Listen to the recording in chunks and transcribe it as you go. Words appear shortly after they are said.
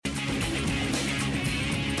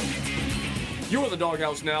You're in the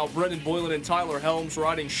Dawghouse now. Brendan Boylan and Tyler Helms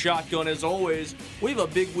riding shotgun as always. We have a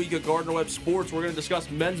big week of Gardner-Webb Sports. We're going to discuss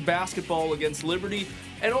men's basketball against Liberty,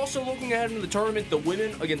 and also looking ahead into the tournament, the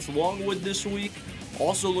women against Longwood this week.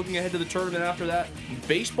 Also looking ahead to the tournament after that.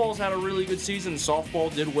 Baseball's had a really good season.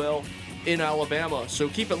 Softball did well in Alabama. So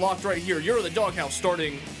keep it locked right here. You're in the Dawghouse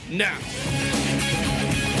starting now.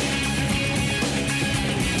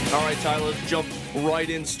 All right, Tyler, let's jump right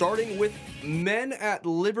in. Starting with men at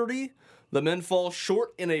Liberty. The men fall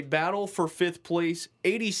short in a battle for fifth place,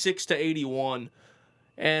 86-81.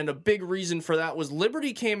 And a big reason for that was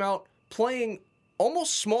Liberty came out playing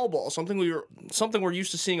almost small ball, something we're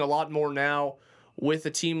used to seeing a lot more now with a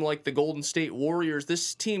team like the Golden State Warriors.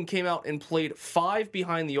 This team came out and played 5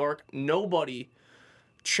 behind the arc, nobody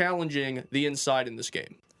challenging the inside in this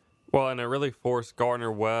game. Well, and it really forced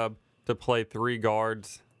Gardner-Webb to play 3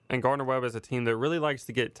 guards. And Gardner-Webb is a team that really likes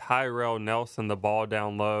to get Tyrell Nelson the ball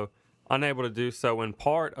down low. Unable to do so in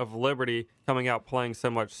part of Liberty coming out playing so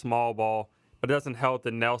much small ball, but it doesn't help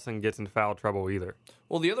that Nelson gets in foul trouble either.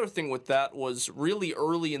 Well, the other thing with that was really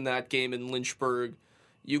early in that game in Lynchburg,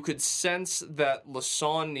 you could sense that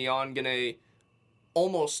Lasan Nyangene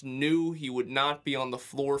almost knew he would not be on the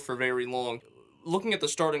floor for very long. Looking at the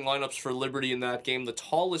starting lineups for Liberty in that game, the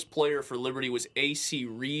tallest player for Liberty was A.C.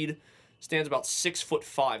 Reed, stands about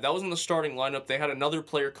 6'5". That was in the starting lineup. They had another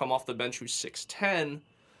player come off the bench who's 6'10",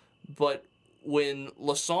 but when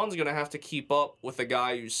Lasan's going to have to keep up with a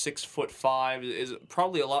guy who's 6'5", is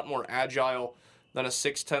probably a lot more agile than a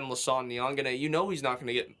 6'10" Lasan Nyangene, you know he's not going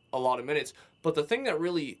to get a lot of minutes. But the thing that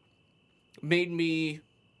really made me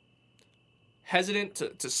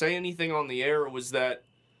hesitant to say anything on the air was that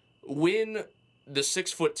when the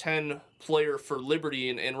 6'10" player for Liberty,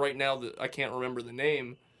 and right now I can't remember the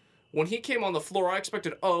name, when he came on the floor, I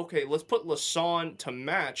expected, okay, let's put Lasan to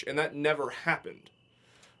match, and that never happened.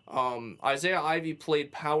 Isaiah Ivey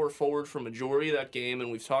played power forward for majority of that game,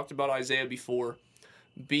 and we've talked about Isaiah before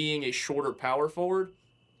being a shorter power forward,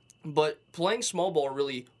 but playing small ball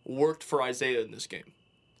really worked for Isaiah in this game.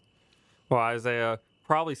 Well, Isaiah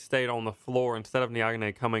probably stayed on the floor instead of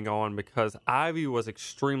Nyangene coming on because Ivey was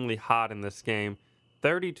extremely hot in this game.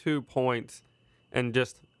 32 points and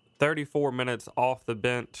just 34 minutes off the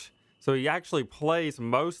bench. So he actually plays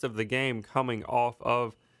most of the game coming off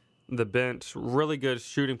of the bench. Really good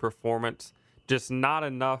shooting performance, just not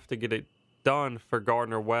enough to get it done for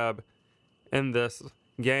Gardner-Webb in this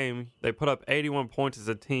game. They put up 81 points as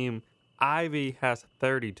a team. Ivey has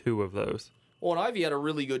 32 of those. Well, and Ivey had a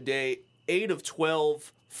really good day. 8 of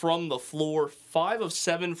 12 from the floor, 5 of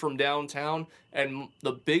 7 from downtown, and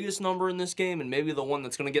the biggest number in this game, and maybe the one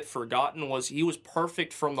that's going to get forgotten, was he was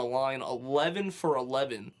perfect from the line, 11 for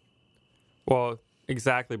 11. Well,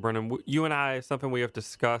 exactly, Brennan. You and I, something we have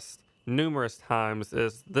discussed numerous times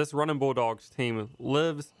is this Running Bulldogs team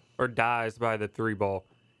lives or dies by the 3 ball.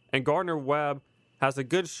 And Gardner-Webb has a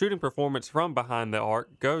good shooting performance from behind the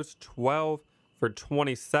arc, goes 12 for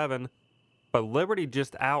 27, but Liberty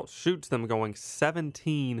just outshoots them, going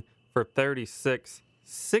 17 for 36,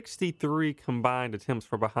 63 combined attempts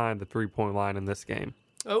from behind the 3-point line in this game.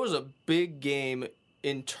 It was a big game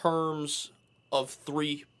in terms of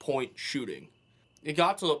 3-point shooting. It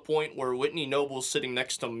got to the point where Whitney Noble's sitting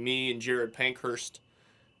next to me and Jared Pankhurst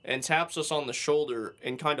and taps us on the shoulder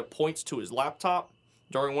and kind of points to his laptop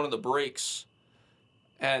during one of the breaks.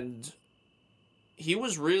 And he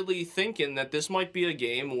was really thinking that this might be a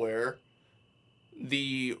game where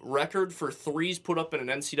the record for threes put up in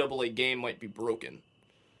an NCAA game might be broken.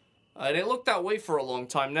 And it looked that way for a long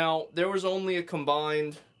time. Now, there was only a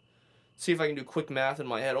combined, see if I can do quick math in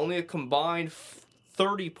my head, only a combined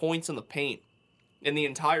 30 points in the paint in the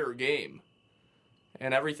entire game.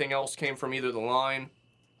 And everything else came from either the line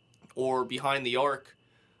or behind the arc.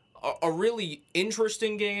 A really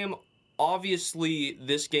interesting game. Obviously,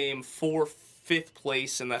 this game for 5th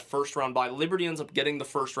place in that first round bye. Liberty ends up getting the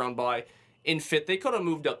first round bye in 5th. They could have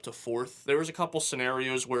moved up to 4th. There was a couple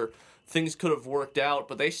scenarios where things could have worked out,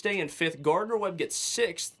 but they stay in 5th. Gardner-Webb gets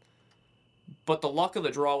 6th, but the luck of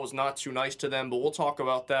the draw was not too nice to them, but we'll talk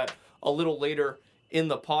about that a little later in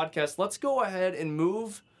the podcast. Let's go ahead and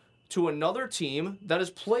move to another team that has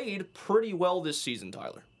played pretty well this season,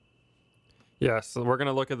 Tyler. Yes, so we're going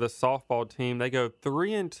to look at the softball team. They go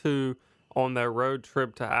 3-2 on their road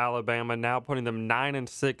trip to Alabama, now putting them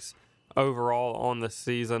 9-6 overall on the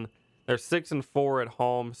season. They're 6-4 at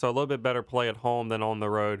home, so a little bit better play at home than on the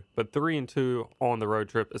road. But 3-2 on the road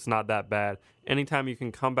trip is not that bad. Anytime you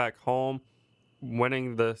can come back home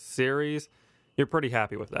winning the series, you're pretty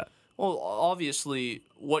happy with that. Well, obviously,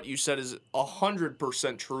 what you said is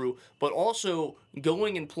 100% true, but also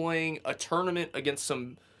going and playing a tournament against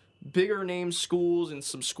some bigger name schools and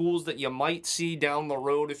some schools that you might see down the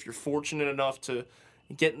road if you're fortunate enough to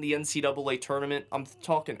get in the NCAA tournament. I'm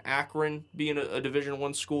talking Akron being a Division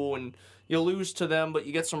I school, and you lose to them, but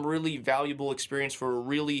you get some really valuable experience for a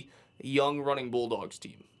really young running Bulldogs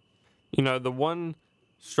team. You know, the one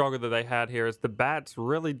struggle that they had here is the bats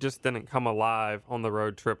really just didn't come alive on the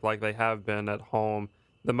road trip like they have been at home.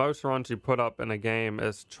 The most runs you put up in a game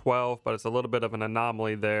is 12, but it's a little bit of an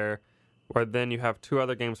anomaly there, where then you have 2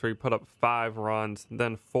 other games where you put up 5 runs,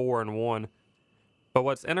 then 4 and 1. But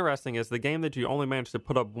what's interesting is the game that you only managed to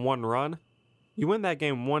put up 1 run, you win that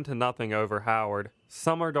game 1-0 over Howard.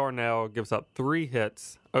 Summer Darnell gives up 3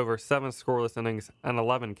 hits over 7 scoreless innings and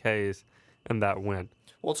 11 Ks in that win.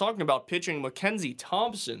 Well, talking about pitching, Mackenzie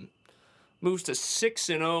Thompson moves to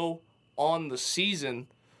 6-0 on the season.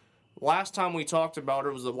 Last time we talked about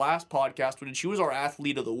her was the last podcast, but she was our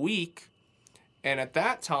athlete of the week. And at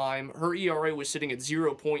that time, her ERA was sitting at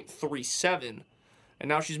 0.37, and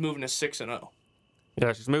now she's moving to 6-0.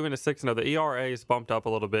 Yeah, she's moving to 6-0. The ERA is bumped up a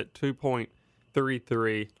little bit,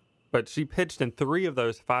 2.33, but she pitched in 3 of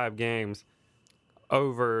those 5 games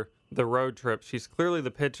over the road trip. She's clearly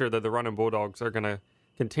the pitcher that the running Bulldogs are going to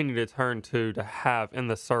continue to turn to have in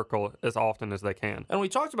the circle as often as they can. And we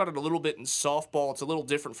talked about it a little bit in softball. It's a little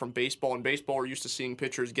different from baseball. In baseball, we're used to seeing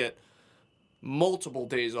pitchers get multiple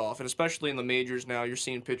days off, and especially in the majors now, you're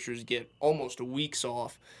seeing pitchers get almost weeks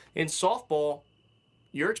off. In softball,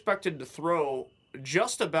 you're expected to throw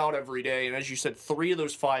just about every day, and as you said, 3 of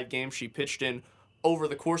those 5 games she pitched in over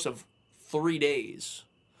the course of 3 days.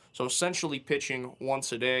 So essentially pitching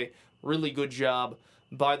once a day. Really good job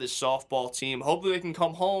by this softball team. Hopefully they can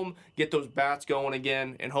come home, get those bats going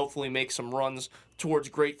again, and hopefully make some runs towards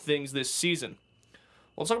great things this season.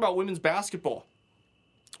 Let's talk about women's basketball.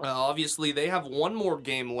 Obviously, they have 1 more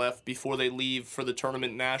game left before they leave for the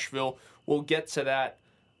tournament in Nashville. We'll get to that.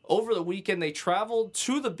 Over the weekend, they traveled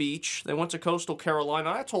to the beach. They went to Coastal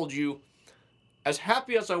Carolina. I told you, as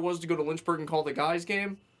happy as I was to go to Lynchburg and call the guys'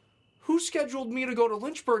 game, who scheduled me to go to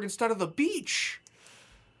Lynchburg instead of the beach?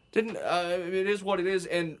 It is what it is.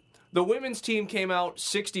 And the women's team came out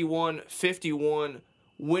 61-51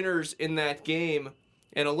 winners in that game.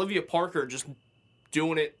 And Olivia Parker just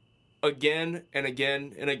doing it again and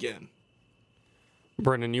again and again.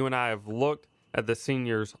 Brendan, you and I have looked at the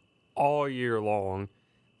seniors all year long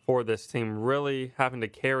for this team, really having to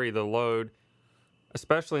carry the load,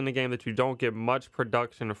 especially in a game that you don't get much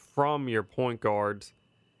production from your point guards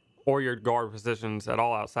or your guard positions at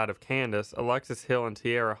all outside of Candace. Alexis Hill and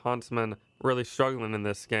Tiara Huntsman really struggling in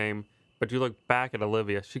this game. But you look back at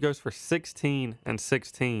Olivia, she goes for 16 and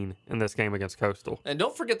 16 in this game against Coastal. And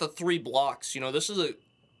don't forget the 3 blocks. You know, this is a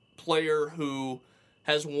player who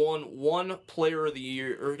has won 1 player of the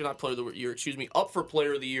year, or not player of the year, up for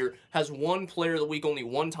player of the year, has won player of the week only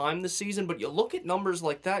 1 time this season. But you look at numbers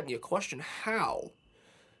like that and you question how.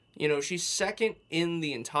 You know, she's second in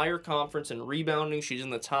the entire conference in rebounding. She's in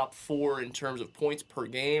the top 4 in terms of points per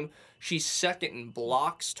game. She's second in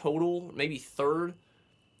blocks total, maybe third.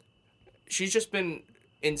 She's just been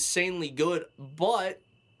insanely good, but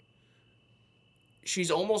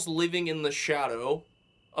she's almost living in the shadow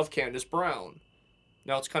of Candace Brown.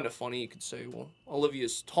 Now, it's kind of funny. You could say, well,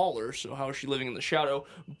 Olivia's taller, so how is she living in the shadow?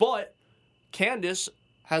 But Candace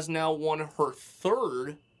has now won her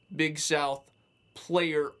 3rd Big South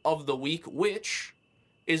Player of the Week, which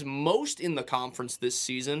is most in the conference this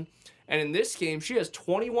season. And in this game, she has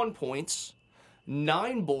 21 points,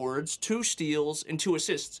 9 boards, 2 steals, and 2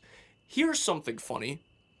 assists. Here's something funny.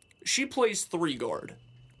 She plays 3 guard,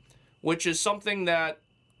 which is something that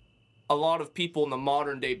a lot of people in the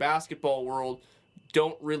modern day basketball world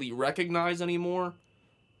don't really recognize anymore.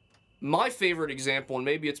 My favorite example, and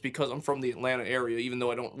maybe it's because I'm from the Atlanta area, even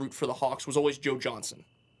though I don't root for the Hawks, was always Joe Johnson.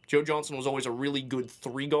 Joe Johnson was always a really good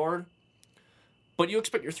 3 guard, but you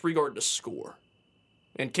expect your 3 guard to score.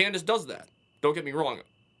 And Candace does that. Don't get me wrong.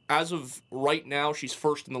 As of right now, she's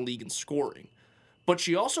 1st in the league in scoring. But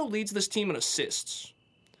she also leads this team in assists.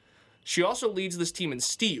 She also leads this team in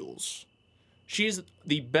steals. She's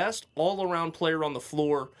the best all-around player on the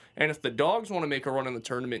floor, and if the Dogs want to make a run in the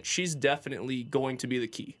tournament, she's definitely going to be the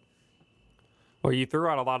key. Well, you threw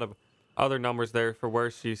out a lot of other numbers there for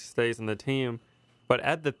where she stays in the team, but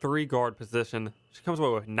at the 3 guard position, she comes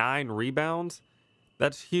away with 9 rebounds.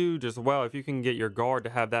 That's huge as well if you can get your guard to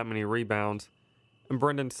have that many rebounds. And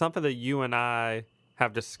Brendan, something that you and I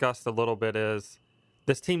have discussed a little bit is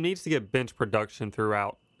this team needs to get bench production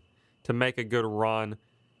throughout to make a good run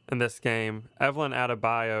in this game. Evelyn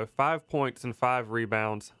Adebayo, 5 points and 5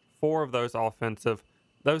 rebounds, 4 of those offensive.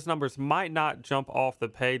 Those numbers might not jump off the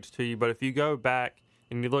page to you, but if you go back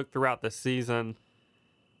and you look throughout the season,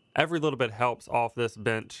 every little bit helps off this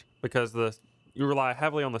bench because you rely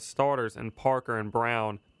heavily on the starters and Parker and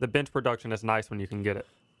Brown. The bench production is nice when you can get it.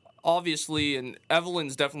 Obviously, and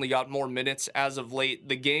Evelyn's definitely got more minutes as of late.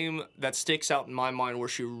 The game that sticks out in my mind where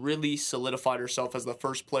she really solidified herself as the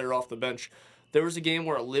first player off the bench, there was a game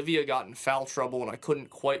where Olivia got in foul trouble, and I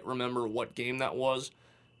couldn't quite remember what game that was.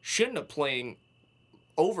 She ended up playing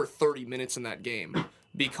over 30 minutes in that game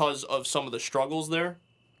because of some of the struggles there.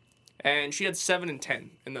 And she had 7 and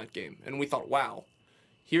 10 in that game. And we thought, wow,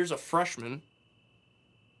 here's a freshman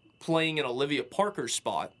playing in Olivia Parker's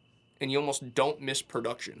spot, and you almost don't miss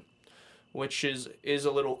production, which is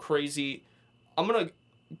a little crazy. I'm going to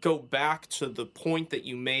go back to the point that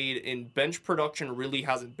you made in bench production really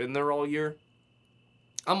hasn't been there all year.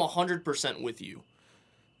 I'm 100% with you.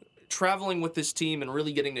 Traveling with this team and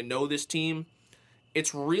really getting to know this team,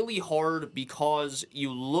 it's really hard because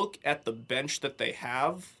you look at the bench that they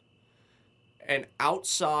have, and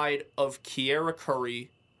outside of Kiera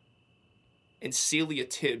Curry and Celia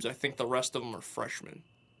Tibbs, I think the rest of them are freshmen.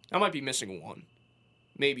 I might be missing one.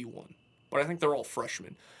 Maybe one. But I think they're all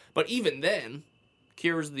freshmen. But even then,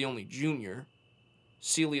 Kiera's the only junior.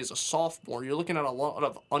 Celia's a sophomore. You're looking at a lot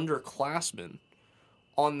of underclassmen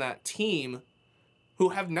on that team who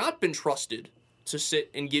have not been trusted to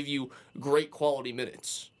sit and give you great quality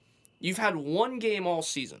minutes. You've had one game all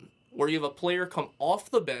season where you have a player come off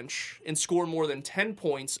the bench and score more than 10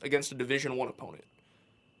 points against a Division I opponent.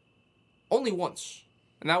 Only once.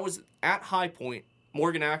 And that was at High Point.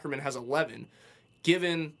 Morgan Ackerman has 11.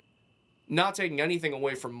 Given, not taking anything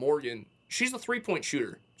away from Morgan, she's a three-point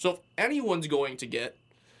shooter. So if anyone's going to get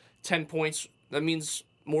 10 points, that means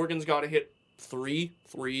Morgan's got to hit 3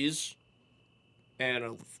 threes and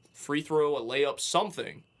a free throw, a layup,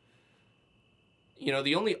 something. You know,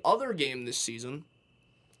 the only other game this season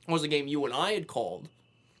was a game you and I had called.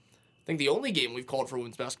 I think the only game we've called for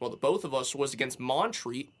women's basketball, the both of us, was against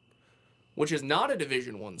Montreat, which is not a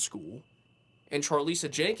Division I school. And Charlisa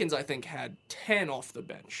Jenkins, I think, had 10 off the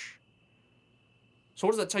bench. So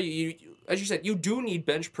what does that tell you? As you said, you do need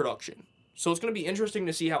bench production. So it's going to be interesting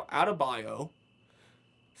to see how Adebayo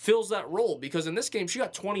fills that role. Because in this game, she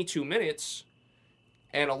got 22 minutes,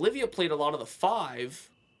 and Olivia played a lot of the 5.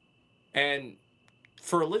 And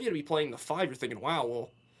for Olivia to be playing the 5, you're thinking, wow, well,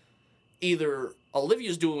 either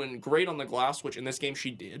Olivia's doing great on the glass, which in this game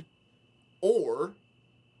she did, or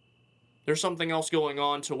there's something else going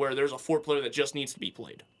on to where there's a 4 player that just needs to be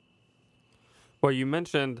played. Well, you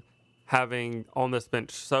mentioned having on this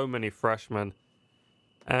bench so many freshmen,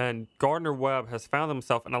 and Gardner-Webb has found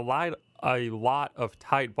himself in a lot of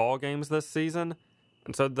tight ball games this season,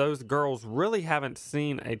 and so those girls really haven't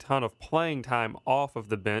seen a ton of playing time off of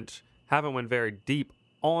the bench, haven't went very deep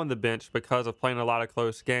on the bench because of playing a lot of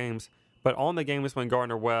close games, but on the games when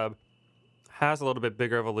Gardner-Webb has a little bit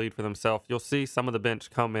bigger of a lead for themselves, you'll see some of the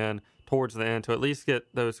bench come in towards the end to at least get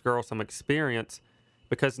those girls some experience,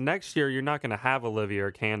 because next year you're not going to have Olivia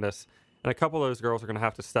or Candace, and a couple of those girls are going to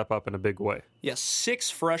have to step up in a big way. Yes,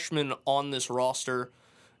 6 freshmen on this roster,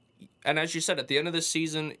 and as you said, at the end of this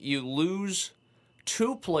season, you lose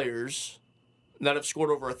 2 players that have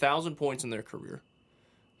scored over 1,000 points in their career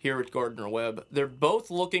here at Gardner-Webb. They're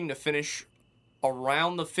both looking to finish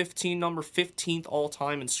around the 15th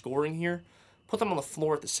all-time in scoring here. Put them on the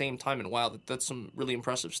floor at the same time, and wow, that's some really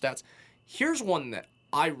impressive stats. Here's one that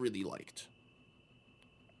I really liked.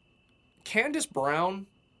 Candace Brown,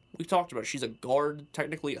 we talked about it. She's a guard,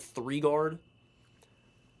 technically a 3 guard,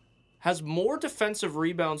 has more defensive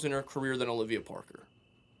rebounds in her career than Olivia Parker.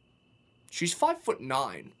 She's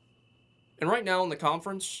 5'9", and right now in the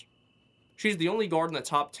conference, she's the only guard in the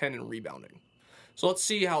top 10 in rebounding. So let's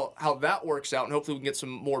see how that works out, and hopefully we can get some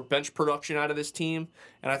more bench production out of this team.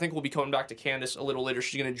 And I think we'll be coming back to Candace a little later.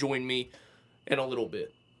 She's going to join me in a little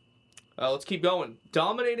bit. Let's keep going.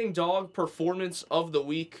 Dominating dog performance of the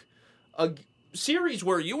week. A series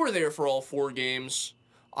where you were there for all 4 games.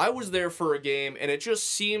 I was there for a game, and it just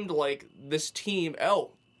seemed like this team,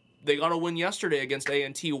 they got a win yesterday against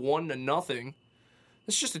A&T 1-0.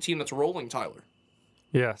 It's just a team that's rolling, Tyler.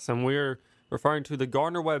 Yes, and we're referring to the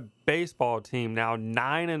Gardner-Webb baseball team, now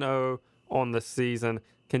 9-0 on the season,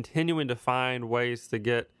 continuing to find ways to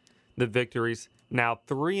get the victories. Now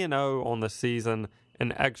 3-0 on the season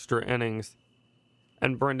in extra innings.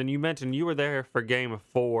 And Brendan, you mentioned you were there for Game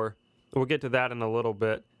 4. We'll get to that in a little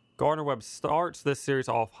bit. Gardner-Webb starts this series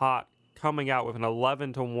off hot, coming out with an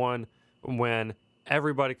 11-1 win,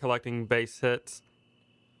 everybody collecting base hits.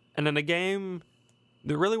 And in a game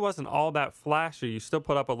that really wasn't all that flashy, you still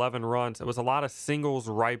put up 11 runs. It was a lot of singles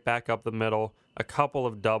right back up the middle, a couple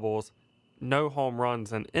of doubles, no home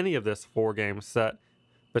runs in any of this 4-game set.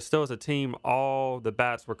 But still, as a team, all the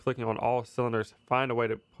bats were clicking on all cylinders, find a way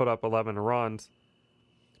to put up 11 runs.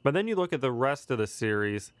 But then you look at the rest of the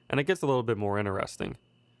series, and it gets a little bit more interesting.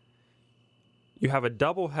 You have a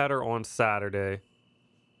doubleheader on Saturday,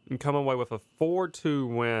 and come away with a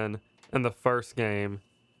 4-2 win in the first game.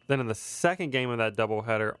 Then in the second game of that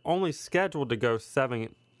doubleheader, only scheduled to go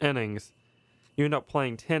 7 innings, you end up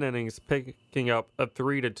playing 10 innings, picking up a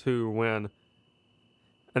 3-2 win.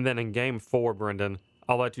 And then in game 4, Brendan,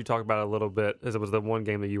 I'll let you talk about it a little bit, as it was the one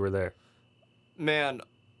game that you were there. Man,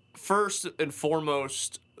 first and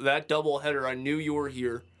foremost, that doubleheader, I knew you were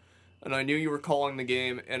here, and I knew you were calling the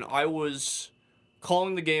game, and I was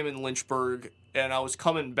calling the game in Lynchburg, and I was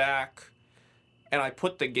coming back, and I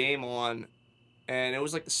put the game on, and it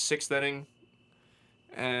was like the 6th inning,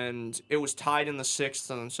 and it was tied in the 6th,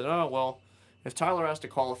 and I said, oh, well, if Tyler has to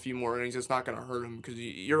call a few more innings, it's not going to hurt him, because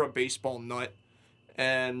you're a baseball nut.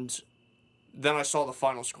 And then I saw the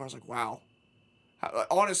final score, I was like, wow.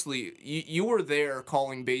 Honestly, you were there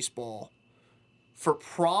calling baseball for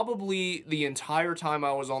probably the entire time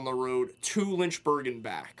I was on the road to Lynchburg and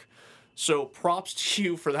back. So props to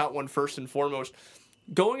you for that one, first and foremost.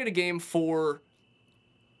 Going into game 4,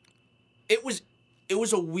 it was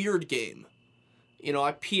a weird game. You know,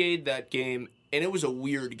 I PA'd that game, and it was a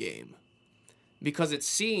weird game. Because it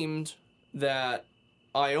seemed that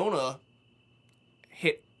Iona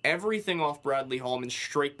hit everything off Bradley Hallman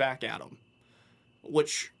straight back at him.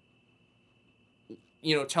 Which,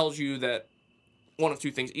 you know, tells you that one of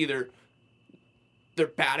two things. Either they're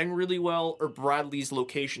batting really well, or Bradley's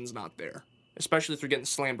location's not there. Especially if they're getting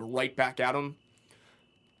slammed right back at him.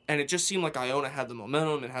 And it just seemed like Iona had the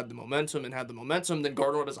momentum, and had the momentum, and had the momentum. Then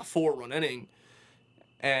Gardner-Webb has a 4-run inning.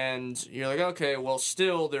 And you're like, okay, well,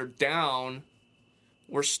 still, they're down.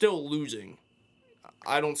 We're still losing.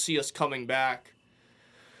 I don't see us coming back.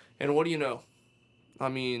 And what do you know? I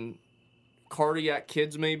mean, cardiac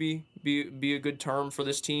kids maybe be a good term for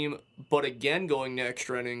this team. But again, going to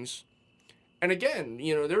extra innings. And again,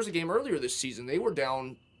 you know, there was a game earlier this season. They were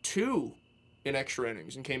down 2 in extra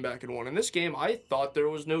innings and came back and won. In this game, I thought there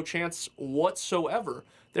was no chance whatsoever.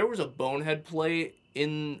 There was a bonehead play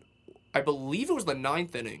in, I believe it was the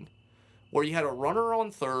 9th inning, where you had a runner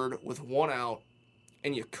on third with 1 out,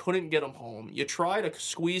 and you couldn't get him home. You tried a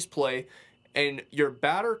squeeze play, and your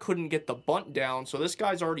batter couldn't get the bunt down, so this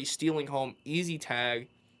guy's already stealing home, easy tag,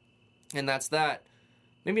 and that's that.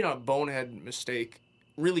 Maybe not a bonehead mistake.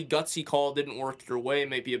 Really gutsy call, didn't work your way,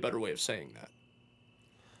 may be a better way of saying that.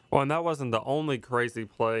 Well, and that wasn't the only crazy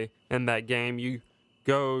play in that game. You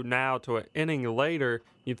go now to an inning later,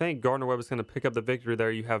 you think Gardner-Webb is going to pick up the victory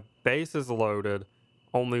there. You have bases loaded,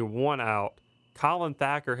 only 1 out. Colin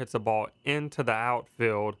Thacker hits a ball into the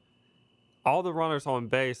outfield. All the runners on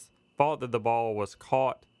base thought that the ball was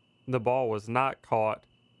caught. The ball was not caught.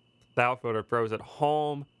 The outfielder throws it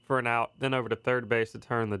home for an out, then over to third base to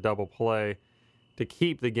turn the double play to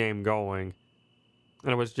keep the game going.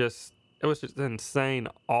 And it was just insane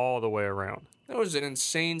all the way around. That was an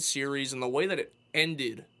insane series, and the way that it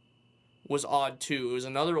ended was odd too. It was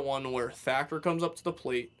another one where Thacker comes up to the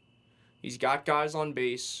plate. He's got guys on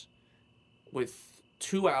base with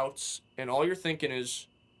 2 outs, and all you're thinking is,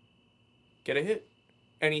 get a hit.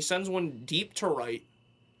 And he sends one deep to right.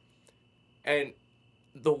 And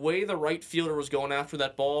the way the right fielder was going after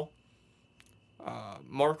that ball,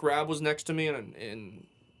 Mark Rabb was next to me, and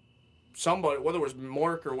somebody, whether it was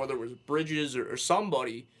Mark or whether it was Bridges or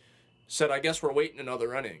somebody, said, I guess we're waiting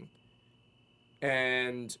another inning.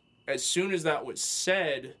 And as soon as that was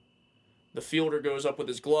said, the fielder goes up with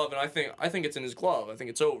his glove, and I think it's in his glove. I think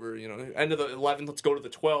it's over. You know, end of the 11th, let's go to the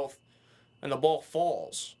 12th, and the ball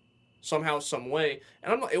falls somehow, some way.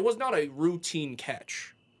 And it was not a routine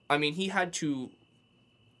catch. I mean, he had to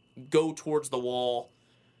go towards the wall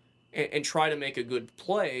and try to make a good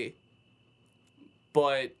play,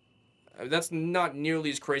 but that's not nearly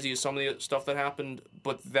as crazy as some of the stuff that happened.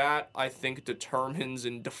 But that, I think, determines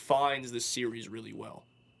and defines this series really well.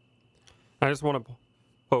 I just want to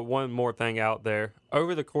put one more thing out there.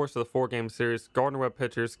 Over the course of the 4-game series, Gardner-Webb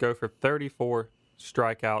pitchers go for 34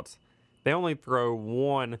 strikeouts. They only throw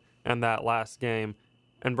 1 in that last game.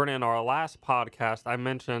 And Brennan, in our last podcast, I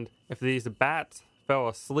mentioned if these bats fell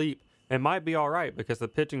asleep, it might be all right because the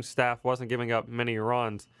pitching staff wasn't giving up many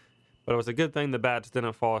runs. But it was a good thing the bats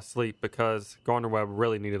didn't fall asleep because Gardner-Webb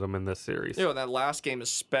really needed them in this series. You know, that last game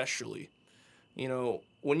especially. You know,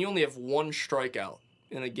 when you only have 1 strikeout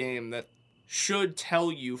in a game, that should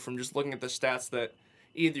tell you from just looking at the stats that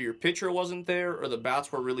either your pitcher wasn't there or the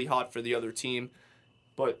bats were really hot for the other team.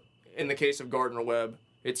 But in the case of Gardner-Webb,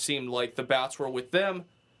 it seemed like the bats were with them,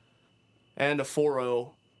 and a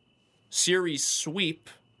 4-0 series sweep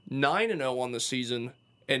 9-0 on the season,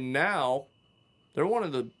 and now they're one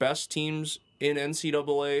of the best teams in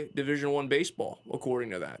NCAA Division I baseball,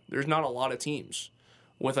 according to that. There's not a lot of teams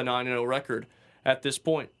with a 9-0 record at this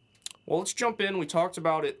point. Well, let's jump in. We talked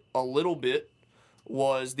about it a little bit,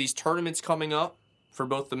 was these tournaments coming up for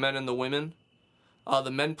both the men and the women.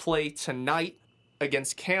 The men play tonight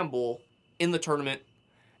against Campbell in the tournament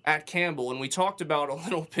at Campbell, and we talked about a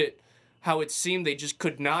little bit how it seemed they just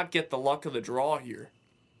could not get the luck of the draw here.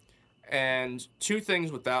 And two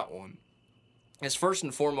things with that one is, first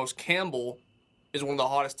and foremost, Campbell is one of the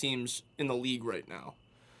hottest teams in the league right now.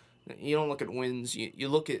 You don't look at wins. You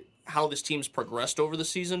look at how this team's progressed over the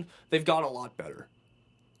season. They've got a lot better.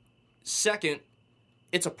 Second,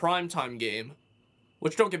 it's a primetime game,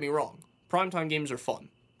 which, don't get me wrong, primetime games are fun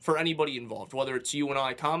for anybody involved, whether it's you and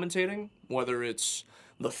I commentating, whether it's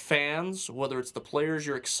the fans, whether it's the players.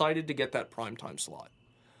 You're excited to get that primetime slot.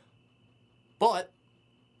 But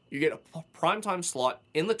you get a primetime slot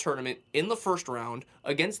in the tournament in the first round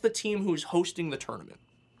against the team who's hosting the tournament.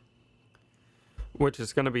 Which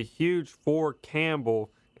is going to be huge for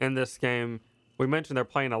Campbell in this game. We mentioned they're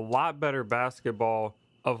playing a lot better basketball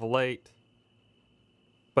of late,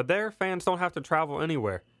 but their fans don't have to travel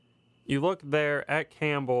anywhere. You look there at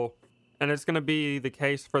Campbell, and it's going to be the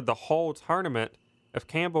case for the whole tournament. If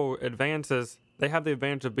Campbell advances, they have the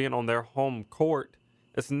advantage of being on their home court.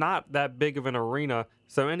 It's not that big of an arena,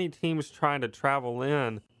 so any teams trying to travel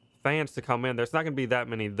in, fans to come in, there's not going to be that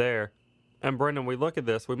many there. And Brendan, we look at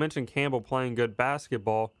this. We mentioned Campbell playing good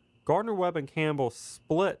basketball. Gardner-Webb and Campbell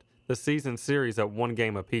split the season series at 1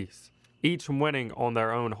 game apiece, each winning on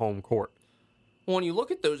their own home court. Well, when you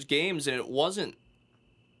look at those games, and it wasn't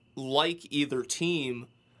like either team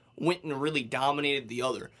went and really dominated the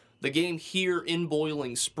other. The game here in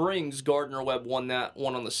Boiling Springs, Gardner-Webb won that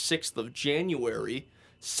one on the 6th of January,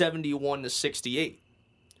 71-68.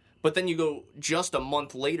 But then you go just a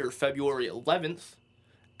month later, February 11th,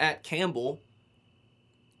 at Campbell,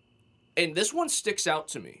 and this one sticks out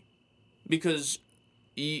to me because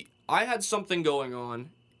I had something going on,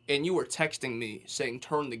 and you were texting me saying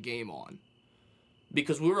turn the game on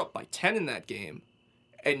because we were up by 10 in that game,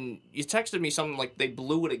 and you texted me something like they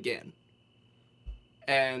blew it again.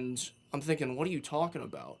 And I'm thinking, what are you talking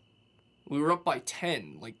about? We were up by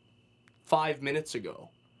 10 like 5 minutes ago,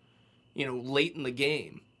 late in the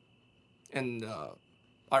game. And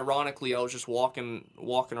ironically, I was just walking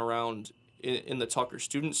around in the Tucker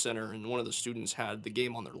Student Center, and one of the students had the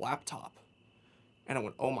game on their laptop. And I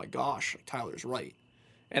went, oh my gosh, Tyler's right.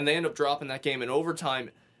 And they end up dropping that game in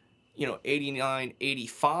overtime,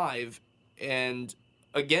 89-85. And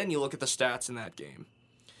again, you look at the stats in that game.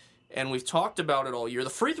 And we've talked about it all year. The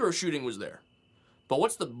free throw shooting was there. But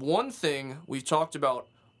what's the one thing we've talked about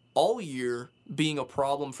all year being a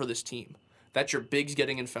problem for this team? That's your bigs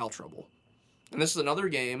getting in foul trouble. And this is another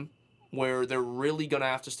game where they're really going to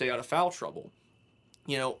have to stay out of foul trouble.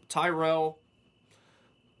 Tyrell,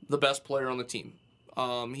 the best player on the team.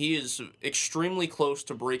 He is extremely close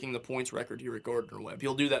to breaking the points record here at Gardner-Webb.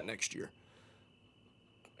 He'll do that next year.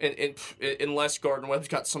 Unless Gardner-Webb's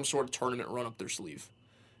got some sort of tournament run up their sleeve.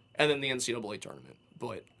 And then the NCAA tournament.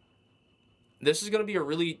 But this is going to be a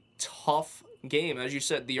really tough game. As you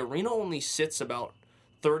said, the arena only sits about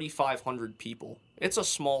 3,500 people. It's a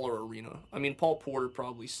smaller arena. I mean, Paul Porter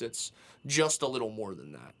probably sits just a little more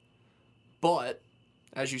than that. But,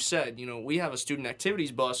 as you said, we have a student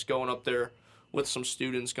activities bus going up there with some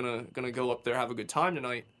students gonna go up there, have a good time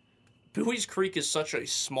tonight. Bowie's Creek is such a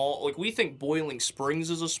small... we think Boiling Springs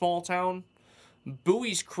is a small town.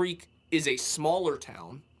 Bowie's Creek is a smaller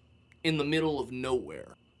town in the middle of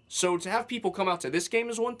nowhere. So to have people come out to this game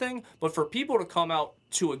is one thing, but for people to come out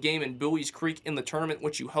to a game in Bowie's Creek in the tournament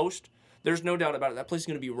which you host, there's no doubt about it. That place is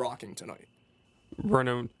going to be rocking tonight.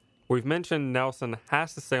 Brennan, we've mentioned Nelson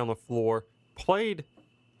has to stay on the floor. Played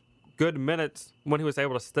good minutes when he was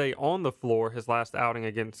able to stay on the floor his last outing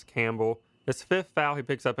against Campbell. His 5th foul he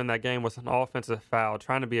picks up in that game was an offensive foul,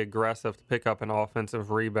 trying to be aggressive to pick up an offensive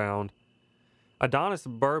rebound. Adonis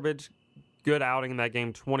Burbage, good outing in that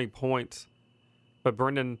game, 20 points. But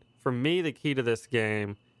Brendan, for me, the key to this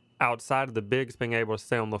game, outside of the bigs being able to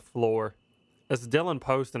stay on the floor, is Dylan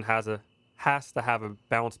Poston has to have a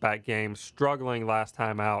bounce-back game, struggling last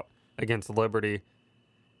time out against Liberty.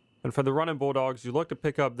 And for the Running Bulldogs, you look to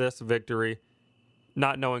pick up this victory,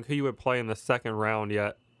 not knowing who you would play in the second round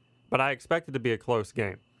yet. But I expect it to be a close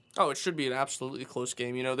game. Oh, it should be an absolutely close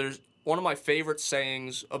game. There's one of my favorite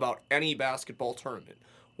sayings about any basketball tournament.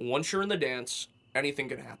 Once you're in the dance, anything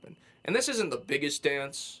can happen. And this isn't the biggest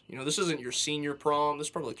dance. This isn't your senior prom. This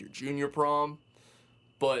is probably like your junior prom.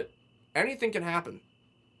 But anything can happen.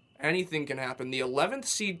 anything can happen. The 11th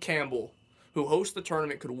seed Campbell, who hosts the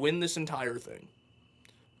tournament, could win this entire thing.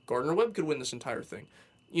 Gardner-Webb could win this entire thing.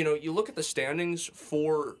 You know, you look at the standings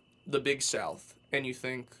for the Big South, and you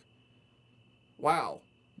think, wow,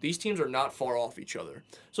 these teams are not far off each other.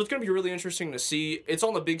 So it's going to be really interesting to see. It's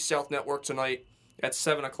on the Big South Network tonight at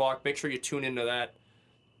 7 o'clock. Make sure you tune into that.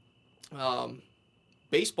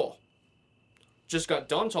 Baseball. Just got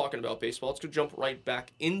done talking about baseball. Let's go jump right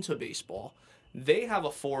back into baseball. They have a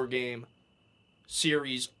 4-game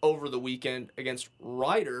series over the weekend against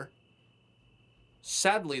Ryder.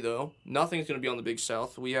 Sadly, though, nothing's going to be on the Big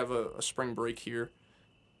South. We have a spring break here.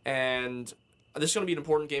 And this is going to be an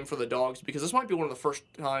important game for the Dogs because this might be one of the first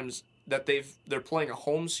times that they're playing a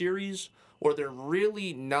home series or they're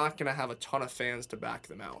really not going to have a ton of fans to back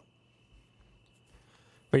them out.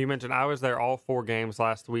 But you mentioned I was there all 4 games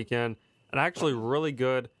last weekend, and actually really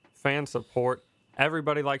good fan support.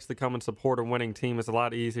 Everybody likes to come and support a winning team. It's a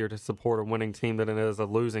lot easier to support a winning team than it is a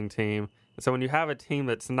losing team. And so when you have a team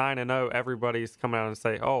that's 9-0, everybody's coming out and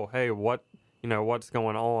say, "Oh, hey, what's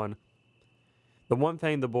going on?" The one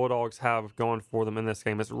thing the Bulldogs have going for them in this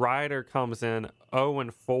game is Ryder comes in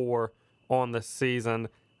 0-4 on the season.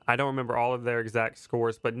 I don't remember all of their exact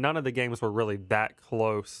scores, but none of the games were really that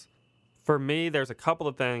close. For me, there's a couple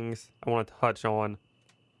of things I want to touch on.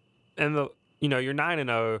 And you're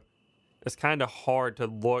 9-0. It's kind of hard to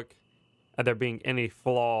look at there being any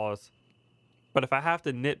flaws. But if I have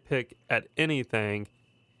to nitpick at anything,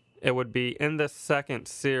 it would be in this second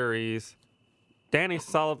series, Danny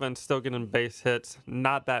Sullivan's still getting base hits,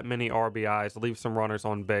 not that many RBIs, leave some runners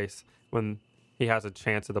on base when he has a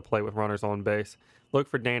chance at the plate with runners on base. Look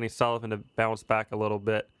for Danny Sullivan to bounce back a little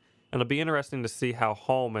bit. And it'll be interesting to see how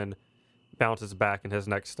Hallman bounces back in his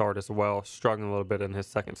next start as well, struggling a little bit in his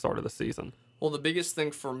second start of the season. Well, the biggest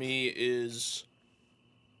thing for me is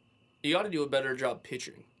you got to do a better job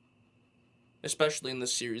pitching, especially in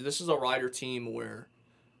this series. This is a Ryder team where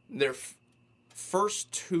their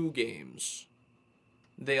first 2 games,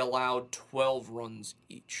 they allowed 12 runs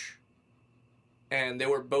each. And they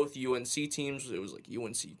were both UNC teams. It was like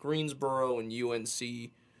UNC Greensboro and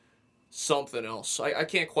UNC something else. I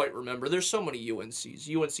can't quite remember. There's so many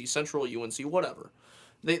UNCs. UNC Central, UNC, whatever.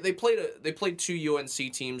 They played 2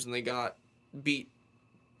 UNC teams and they got beat,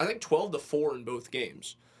 I think, 12-4 in both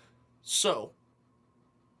games. So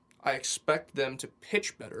I expect them to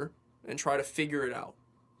pitch better and try to figure it out.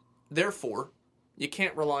 Therefore, you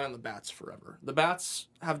can't rely on the bats forever. The bats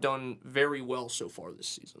have done very well so far this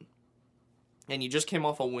season. And you just came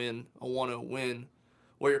off a win, a 1-0 win,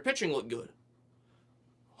 where your pitching looked good.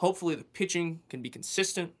 Hopefully the pitching can be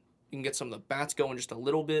consistent. You can get some of the bats going just a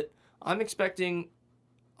little bit. I'm expecting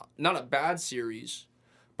not a bad series,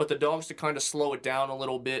 but the Dogs to kind of slow it down a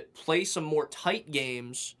little bit, play some more tight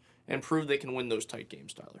games, and prove they can win those tight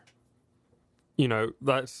games, Tyler.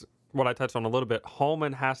 That's what I touched on a little bit.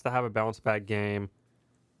 Hallman has to have a bounce-back game.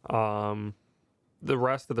 The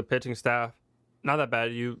rest of the pitching staff, not that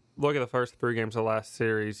bad. You look at the first 3 games of the last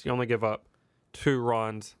series, you only give up 2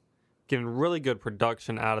 runs. Getting really good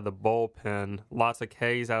production out of the bullpen. Lots of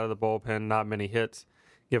Ks out of the bullpen, not many hits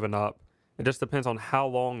given up. It just depends on how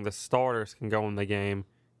long the starters can go in the game.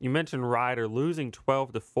 You mentioned Ryder losing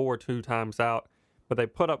 12-4 2 times out, but they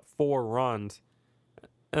put up 4 runs.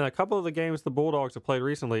 In a couple of the games the Bulldogs have played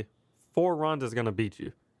recently, 4 runs is going to beat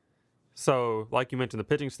you. So, like you mentioned, the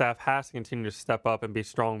pitching staff has to continue to step up and be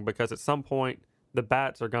strong because at some point, the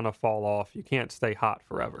bats are going to fall off. You can't stay hot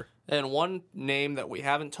forever. And one name that we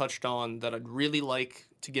haven't touched on that I'd really like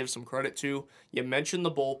to give some credit to, you mentioned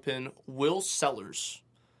the bullpen. Will Sellers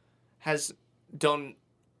has done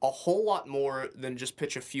a whole lot more than just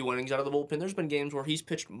pitch a few innings out of the bullpen. There's been games where he's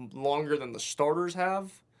pitched longer than the starters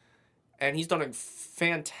have, and he's done a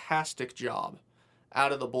fantastic job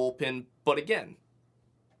out of the bullpen. But again,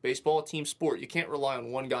 baseball, a team sport. You can't rely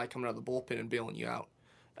on one guy coming out of the bullpen and bailing you out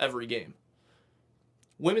every game.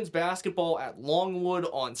 Women's basketball at Longwood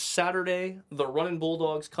on Saturday. The Runnin'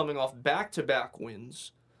 Bulldogs coming off back-to-back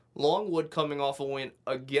wins. Longwood coming off a win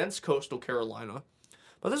against Coastal Carolina.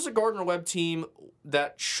 But this is a Gardner-Webb team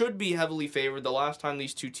that should be heavily favored. The last time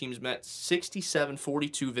these two teams met,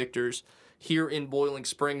 67-42 victors here in Boiling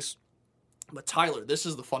Springs. But Tyler, this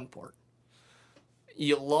is the fun part.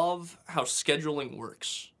 You love how scheduling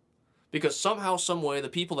works. Because somehow, some way, the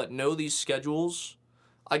people that know these schedules,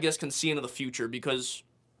 I guess, can see into the future because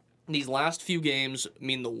these last few games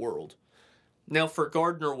mean the world. Now, for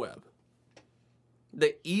Gardner-Webb,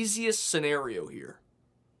 the easiest scenario here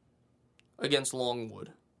against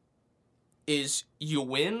Longwood is you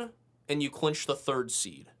win and you clinch the 3rd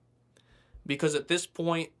seed. Because at this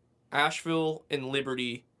point, Asheville and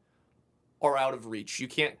Liberty are out of reach. You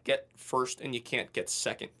can't get first and you can't get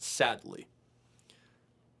second, sadly.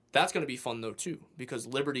 That's going to be fun, though, too, because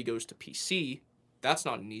Liberty goes to PC. That's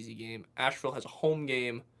not an easy game. Asheville has a home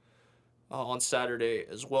game on Saturday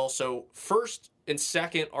as well. So first and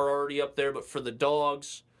second are already up there, but for the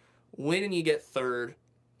Dogs, win and you get third.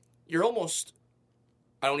 You're almost,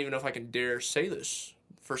 I don't even know if I can dare say this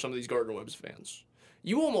for some of these Gardner-Webb fans.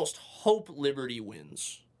 You almost hope Liberty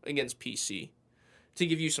wins against PC to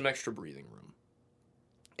give you some extra breathing room.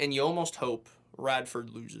 And you almost hope Radford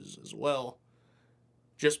loses as well,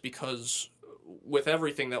 just because with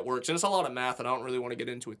everything that works, and it's a lot of math, and I don't really want to get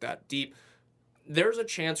into it that deep, there's a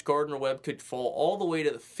chance Gardner-Webb could fall all the way to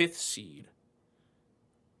the 5th seed,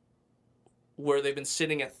 where they've been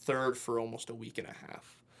sitting at 3rd for almost a week and a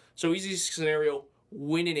half. So easy scenario,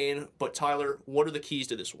 winning in. But Tyler, what are the keys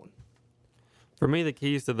to this one? For me, the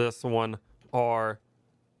keys to this one are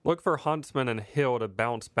look for Huntsman and Hill to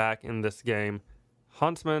bounce back in this game.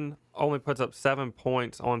 Huntsman only puts up 7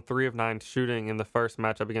 points on 3 of 9 shooting in the first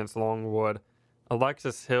matchup against Longwood.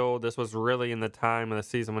 Alexis Hill, this was really in the time of the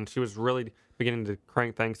season when she was really beginning to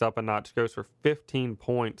crank things up a notch, goes for 15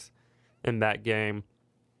 points in that game.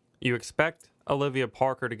 You expect Olivia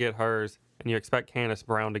Parker to get hers, and you expect Candace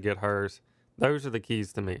Brown to get hers. Those are the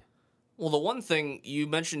keys to me. Well, the one thing, you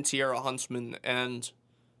mentioned Tiara Huntsman and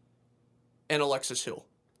Alexis Hill,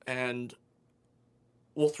 and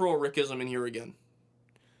we'll throw a Rickism in here again.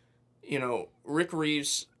 You know, Rick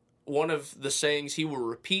Reeves, one of the sayings he will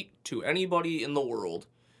repeat to anybody in the world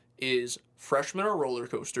is freshmen are roller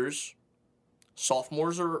coasters,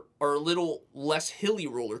 sophomores are a little less hilly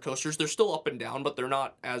roller coasters. They're still up and down, but they're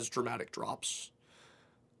not as dramatic drops.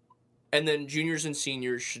 And then juniors and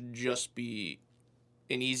seniors should just be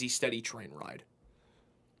an easy, steady train ride.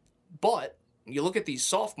 But you look at these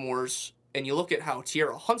sophomores, and you look at how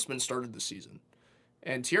Tiara Huntsman started the season.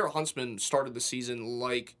 And Tiara Huntsman started the season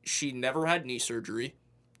like she never had knee surgery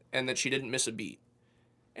and that she didn't miss a beat.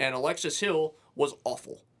 And Alexis Hill was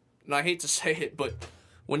awful. And I hate to say it, but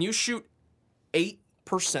when you shoot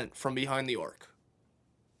 8% from behind the arc,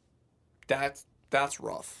 that's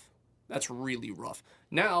rough. That's really rough.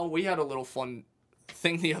 Now, we had a little fun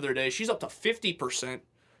thing the other day. She's up to 50%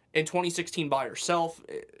 in 2016 by herself.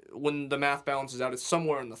 When the math balances out, it's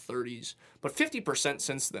somewhere in the 30s. But 50%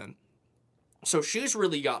 since then. So she's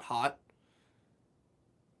really got hot.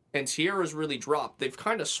 And Tiara's really dropped. They've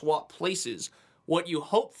kind of swapped places. What you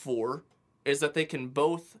hope for is that they can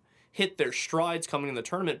both hit their strides coming in the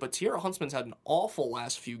tournament. But Tiara Huntsman's had an awful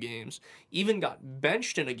last few games. Even got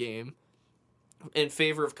benched in a game in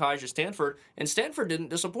favor of Kaija Stanford. And Stanford didn't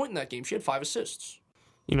disappoint in that game. She had 5 assists.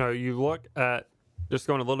 You know, you look at just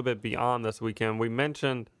going a little bit beyond this weekend. We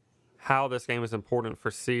mentioned how this game is important for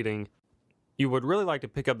seeding. You would really like to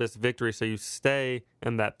pick up this victory so you stay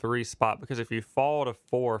in that 3 spot, because if you fall to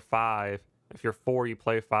 4 or 5, if you're 4, you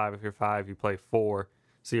play 5. If you're 5, you play 4.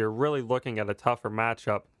 So you're really looking at a tougher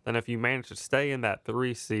matchup than if you manage to stay in that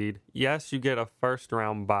 3 seed. Yes, you get a first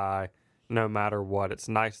round bye no matter what. It's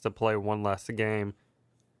nice to play one less game.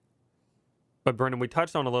 But Brendan, we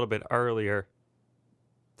touched on a little bit earlier,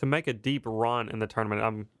 to make a deep run in the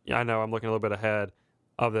tournament, I know I'm looking a little bit ahead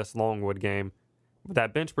of this Longwood game, but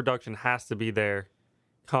that bench production has to be there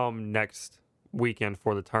come next weekend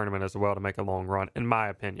for the tournament as well to make a long run, in my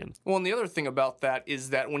opinion. Well, and the other thing about that is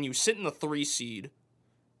that when you sit in the 3 seed,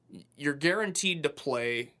 you're guaranteed to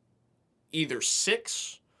play either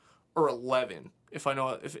 6 or 11.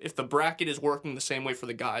 If the bracket is working the same way for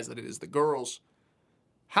the guys that it is the girls,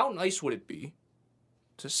 how nice would it be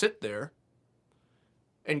to sit there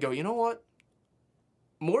and go, you know what?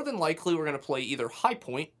 More than likely, we're going to play either High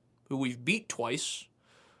Point, who we've beat twice,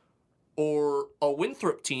 or a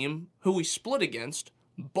Winthrop team who we split against,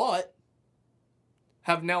 but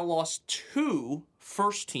have now lost 2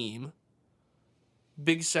 first-team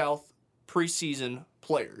Big South preseason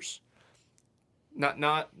players. Not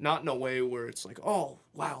in a way where it's like, oh,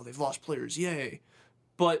 wow, they've lost players, yay.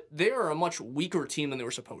 But they are a much weaker team than they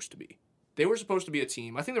were supposed to be. They were supposed to be a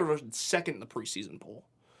team. I think they were voted second in the preseason poll.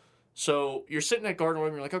 So you're sitting at Gardner-Webb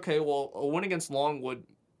and you're like, okay, well, a win against Longwood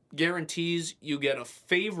guarantees you get a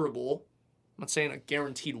favorable, I'm not saying a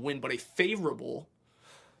guaranteed win, but a favorable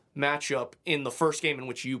matchup in the first game in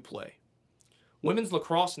which you play. Women's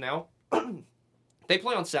lacrosse now, they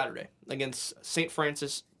play on Saturday against St.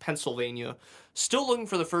 Francis, Pennsylvania. Still looking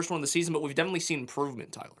for the first one of the season, but we've definitely seen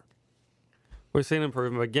improvement, Tyler. We've seen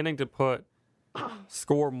improvement, beginning to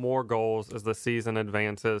score more goals as the season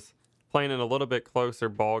advances, playing in a little bit closer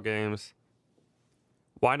ball games.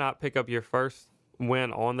 Why not pick up your first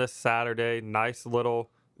win on this Saturday? Nice little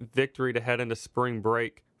victory to head into spring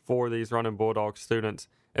break for these Running Bulldog students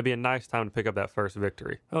it'd be a nice time to pick up that first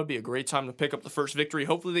victory. That would be a great time to pick up the first victory.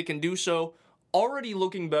 Hopefully they can do so. Already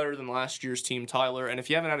looking better than last year's team, Tyler. And if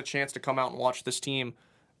you haven't had a chance to come out and watch this team,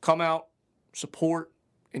 come out, support,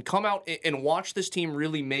 and come out and watch this team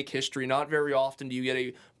really make history. Not very often do you get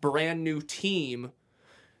a brand new team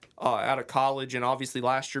out of college, and obviously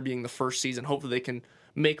last year being the first season. Hopefully they can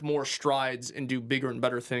make more strides and do bigger and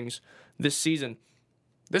better things this season.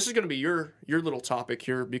 This is going to be your little topic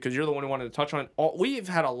here because you're the one who wanted to touch on it. We've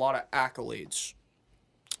had a lot of accolades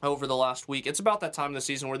over the last week. It's about that time of the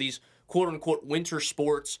season where these quote-unquote winter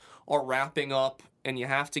sports are wrapping up, and you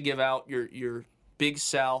have to give out your Big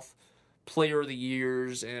South Player of the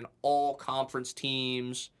Years and all conference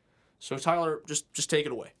teams. So, Tyler, just take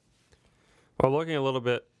it away. Well, looking a little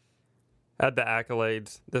bit at the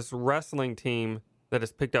accolades, this wrestling team that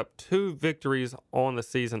has picked up 2 victories on the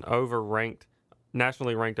season over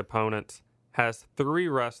nationally ranked opponents has 3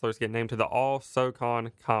 wrestlers get named to the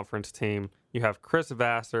All-SoCon Conference team. You have Chris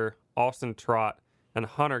Vassar, Austin Trott, and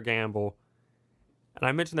Hunter Gamble. And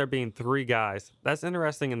I mentioned there being 3 guys. That's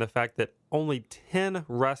interesting in the fact that only 10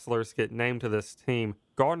 wrestlers get named to this team,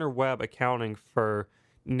 Gardner-Webb accounting for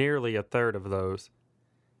nearly a third of those.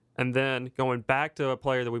 And then going back to a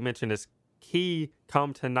player that we mentioned is key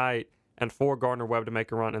come tonight and for Gardner-Webb to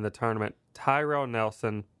make a run in the tournament, Tyrell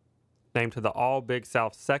Nelson, named to the All-Big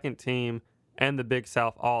South second team and the Big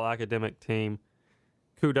South All-Academic team.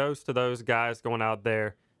 Kudos to those guys going out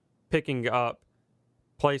there, picking up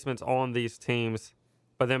placements on these teams.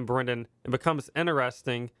 But then, Brendan, it becomes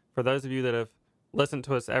interesting for those of you that have listened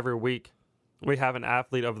to us every week. We have an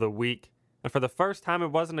Athlete of the Week. And for the first time,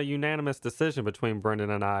 it wasn't a unanimous decision between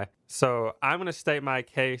Brendan and I. So I'm going to state my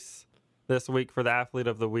case this week for the Athlete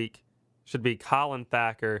of the Week. Should be Colin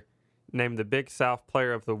Thacker, named the Big South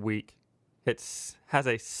Player of the Week. It has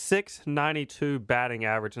a .692 batting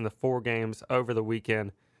average in the 4 games over the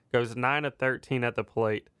weekend. Goes 9 of 13 at the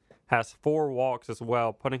plate. Has 4 walks as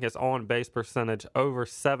well, putting his on-base percentage over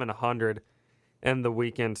 700 in the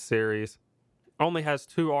weekend series. Only has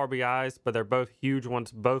 2 RBIs, but they're both huge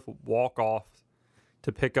ones, both walk-offs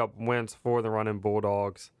to pick up wins for the Running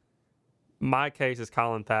Bulldogs. My case is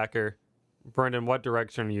Colin Thacker. Brendan, what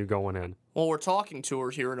direction are you going in? Well, we're talking to her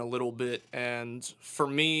here in a little bit, and for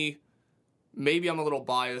me, maybe I'm a little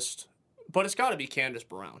biased, but it's got to be Candace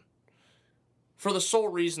Brown. For the sole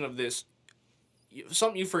reason of this,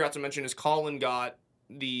 something you forgot to mention is Colin got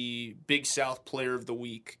the Big South Player of the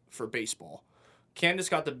Week for baseball. Candace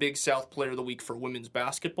got the Big South Player of the Week for women's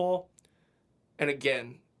basketball. And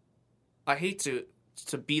again, I hate to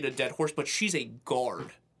beat a dead horse, but she's a guard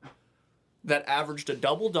that averaged a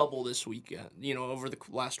double-double this weekend, over the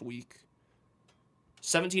last week.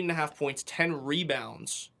 17.5 points, 10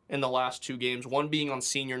 rebounds in the last 2 games, one being on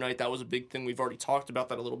senior night. That was a big thing. We've already talked about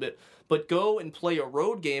that a little bit. But go and play a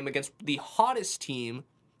road game against the hottest team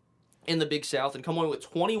in the Big South and come away with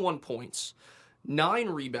 21 points, 9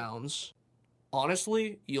 rebounds.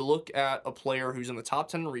 Honestly, you look at a player who's in the top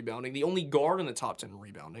 10 in rebounding, the only guard in the top 10 in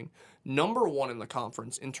rebounding, number 1 in the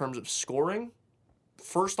conference in terms of scoring,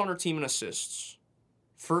 first on her team in assists,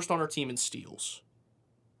 first on her team in steals.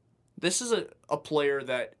 This is a player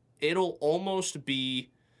that it'll almost be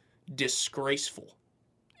disgraceful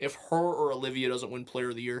if her or Olivia doesn't win Player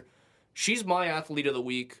of the Year. She's my Athlete of the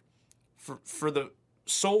Week for the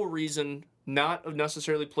sole reason, not of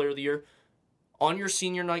necessarily Player of the Year. On your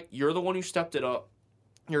senior night, you're the one who stepped it up.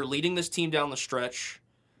 You're leading this team down the stretch.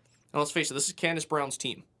 And let's face it, this is Candace Brown's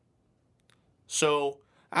team. So,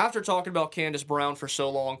 after talking about Candace Brown for so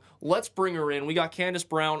long, let's bring her in. We got Candace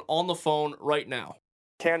Brown on the phone right now.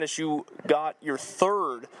 Candace, you got your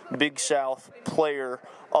 3rd Big South Player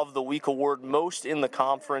of the Week award, most in the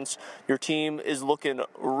conference. Your team is looking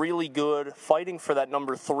really good, fighting for that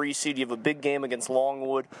number 3 seed. You have a big game against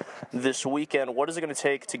Longwood this weekend. What is it going to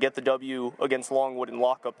take to get the W against Longwood and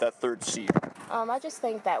lock up that 3rd seed? I just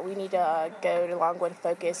think that we need to go to Longwood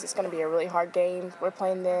focused. It's going to be a really hard game. We're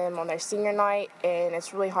playing them on their senior night, and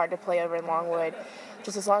it's really hard to play over in Longwood.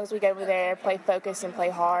 Just as long as we go over there, play focused and play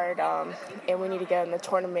hard, and we need to go in the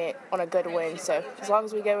tournament on a good win. So as long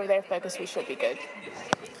as we go over there focused, we should be good.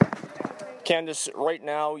 Candace, right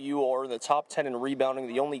now you are in the top 10 in rebounding,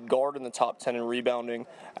 the only guard in the top 10 in rebounding.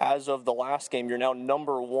 As of the last game, you're now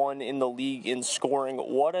number 1 in the league in scoring.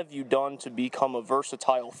 What have you done to become a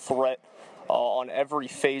versatile threat on every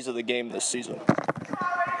phase of the game this season?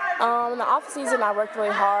 In the off season, I worked really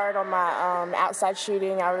hard on my outside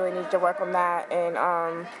shooting. I really needed to work on that.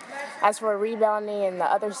 And as for rebounding and the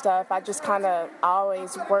other stuff, I just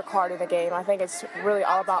always work hard in the game. I think it's really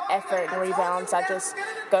all about effort and rebounds. I just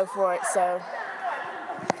go for it. So.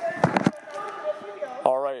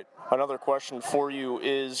 All right. Another question for you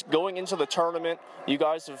is, going into the tournament, you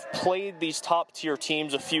guys have played these top-tier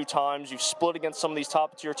teams a few times. You've split against some of these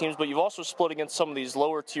top-tier teams, but you've also split against some of these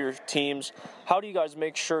lower-tier teams. How do you guys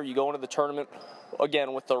make sure you go into the tournament,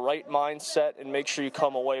 again, with the right mindset and make sure you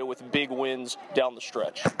come away with big wins down the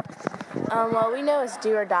stretch? Well, we know it's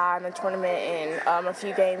do or die in the tournament, and a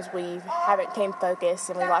few games we haven't came focused,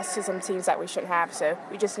 and we lost to some teams that we shouldn't have, so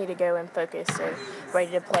we just need to go in focused and ready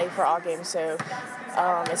to play for all games, so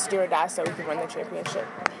it's do or die so we can win the championship.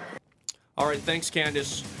 All right, thanks,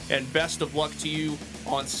 Candace, and best of luck to you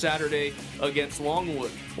on Saturday against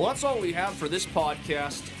Longwood. Well, that's all we have for this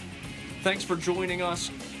podcast. Thanks for joining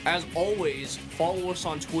us. As always, follow us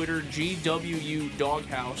on Twitter, GWU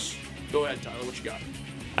Dawghouse. Go ahead, Tyler, what you got?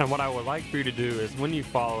 And what I would like for you to do is when you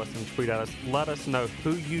follow us and tweet at us, let us know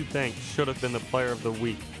who you think should have been the player of the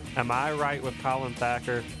week. Am I right with Colin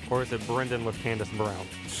Thacker, or is it Brendan with Candace Brown?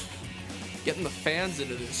 Getting the fans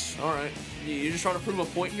into this. All right. You just trying to prove a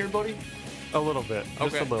point here, buddy? A little bit.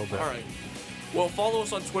 Just okay. a little bit. All right. Well, follow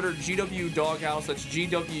us on Twitter, GW Dawghouse. That's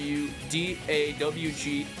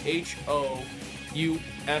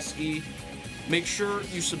GWDAWGHOUSE. Make sure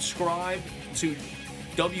you subscribe to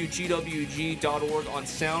WGWG.org on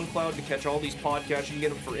SoundCloud to catch all these podcasts. You can get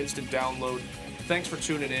them for instant download. Thanks for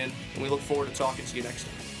tuning in, and we look forward to talking to you next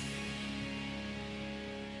time.